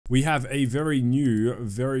We have a very new,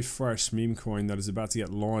 very fresh meme coin that is about to get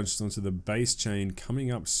launched onto the base chain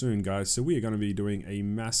coming up soon, guys. So we are going to be doing a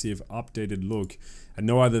massive updated look at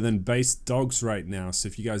no other than base dogs right now. So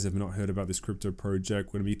if you guys have not heard about this crypto project,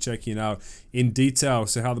 we're going to be checking it out in detail.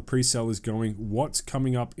 So how the pre-sale is going, what's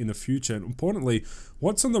coming up in the future, and importantly,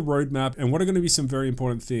 what's on the roadmap, and what are going to be some very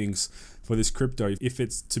important things for this crypto if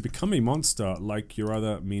it's to become a monster like your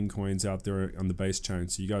other meme coins out there on the base chain.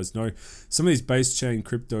 So you guys know some of these base chain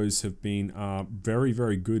cryptos have been very,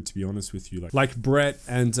 very good, to be honest with you, like Brett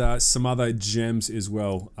and some other gems as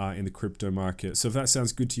well in the crypto market. So if that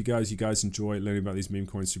sounds good to you guys enjoy learning about these meme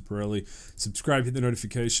coins super early, subscribe, hit the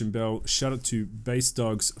notification bell. Shout out to Base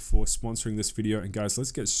Dogs for sponsoring this video. And guys,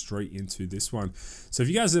 let's get straight into this one. So if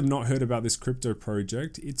you guys have not heard about this crypto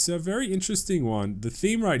project, it's a very interesting one. The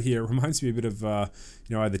theme right here reminds me a bit of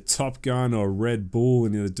you know, either Top Gun or Red Bull,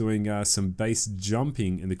 and they're doing some base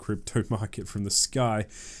jumping in the crypto market from the sky.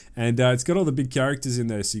 And it's got all the big characters in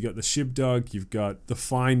there. So you got the Shib Dog, you've got the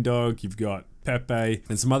Fine Dog, you've got Pepe,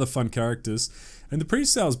 and some other fun characters. And the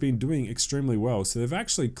pre-sale's been doing extremely well. So they've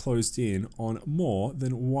actually closed in on more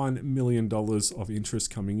than $1 million of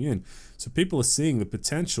interest coming in. So people are seeing the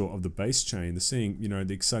potential of the base chain. They're seeing, you know,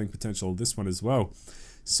 the exciting potential of this one as well.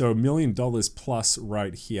 So $1 million plus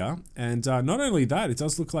right here. And not only that, it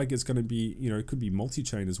does look like it's going to be, you know, it could be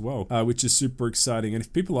multi-chain as well, which is super exciting. And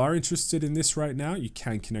if people are interested in this right now, you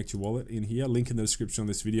can connect your wallet in here, link in the description on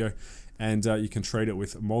this video, and you can trade it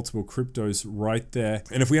with multiple cryptos right there.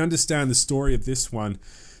 And if we understand the story of this one,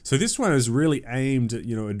 so this one is really aimed at,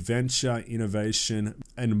 you know, adventure, innovation,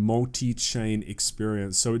 and multi-chain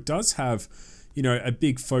experience. So it does have, you know, a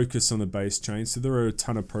big focus on the base chain. So there are a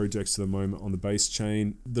ton of projects at the moment on the base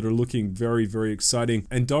chain that are looking very, very exciting.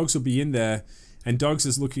 And Dogs will be in there. And Dogs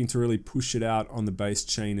is looking to really push it out on the base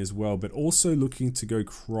chain as well, but also looking to go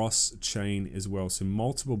cross-chain as well. So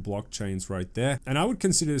multiple blockchains right there. And I would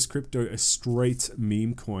consider this crypto a straight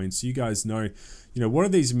meme coin. So you guys know, you know, what are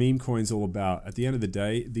these meme coins all about? At the end of the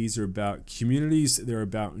day, these are about communities. They're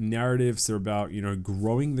about narratives. They're about, you know,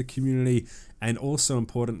 growing the community. And also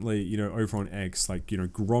importantly, you know, over on X, like, you know,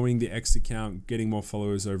 growing the X account, getting more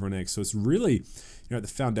followers over on X. So it's really, you know, at the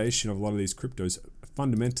foundation of a lot of these cryptos.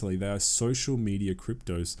 Fundamentally, they are social media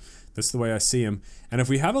cryptos. That's the way I see them. And if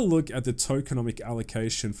we have a look at the tokenomic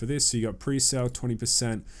allocation for this, so you got pre-sale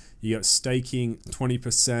 20%, you got staking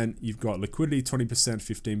 20%, you've got liquidity 20%,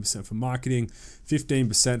 15% for marketing,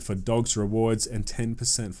 15% for Dogs rewards, and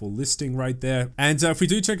 10% for listing right there. And if we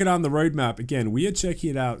do check it out on the roadmap, again, we are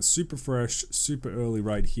checking it out super fresh, super early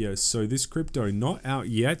right here. So this crypto not out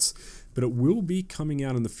yet, but it will be coming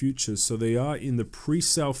out in the future. So they are in the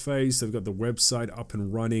pre-sale phase. They've got the website up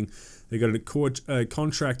and running. They got a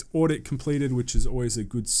contract audit completed, which is always a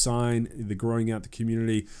good sign. They're growing out the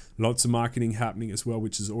community. Lots of marketing happening as well,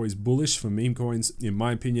 which is always bullish for meme coins, in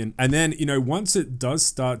my opinion. And then, you know, once it does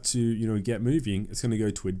start to, you know, get moving, it's going to go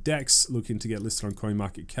to a DEX, looking to get listed on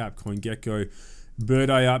CoinMarketCap, CoinGecko, Bird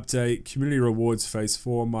Eye update, community rewards phase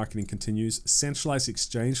 4, marketing continues, centralized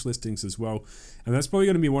exchange listings as well. And that's probably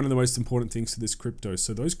going to be one of the most important things to this crypto.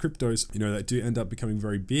 So those cryptos, you know, that do end up becoming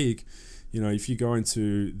very big, you know, if you go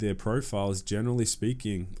into their profiles, generally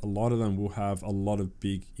speaking, a lot of them will have a lot of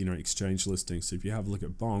big, you know, exchange listings. So if you have a look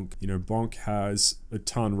at Bonk, you know, Bonk has a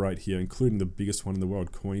ton right here, including the biggest one in the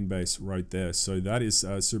world, Coinbase right there. So that is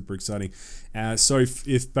super exciting. So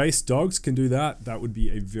if Base Dogs can do that, that would be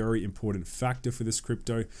a very important factor for this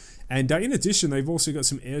crypto. And in addition, they've also got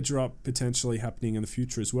some airdrop potentially happening in the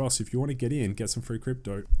future as well. So if you want to get in, get some free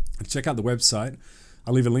crypto, check out the website.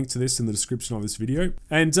 I'll leave a link to this in the description of this video.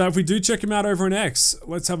 And if we do check them out over on X,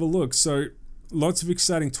 let's have a look. So lots of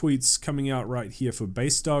exciting tweets coming out right here for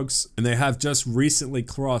Base Dogs. And they have just recently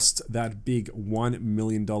crossed that big $1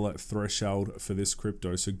 million threshold for this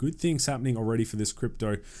crypto. So good things happening already for this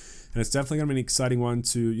crypto. And it's definitely going to be an exciting one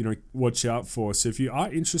to, you know, watch out for. So if you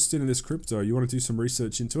are interested in this crypto, you want to do some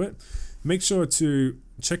research into it, make sure to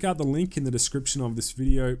check out the link in the description of this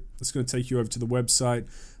video. It's going to take you over to the website.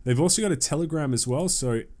 They've also got a Telegram as well.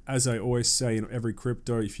 So as I always say in every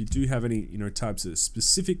crypto, if you do have any, you know, types of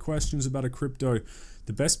specific questions about a crypto,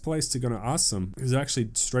 the best place to go to ask them is actually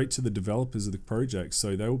straight to the developers of the project.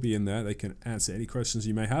 So they will be in there. They can answer any questions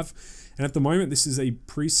you may have. And at the moment, this is a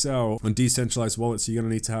pre-sale on decentralized wallets. So you're going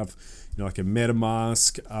to need to have, you know, like a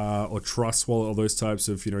MetaMask or Trust wallet, or those types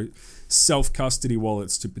of, you know, self-custody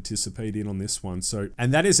wallets to participate in on this one. So,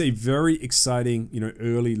 and that is a very exciting, you know,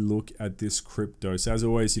 early look at this crypto. So as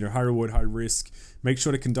always, you know, high reward, high risk. Make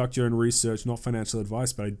sure to conduct your own research, not financial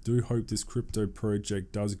advice, but I do hope this crypto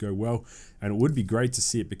project does go well. and it would be great to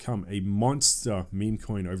see it become a monster meme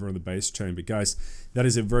coin over on the base chain. But guys, that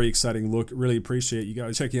is a very exciting look. Really appreciate you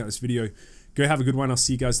guys checking out this video. Go have a good one. I'll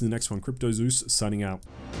see you guys in the next one. Crypto Zeus signing out.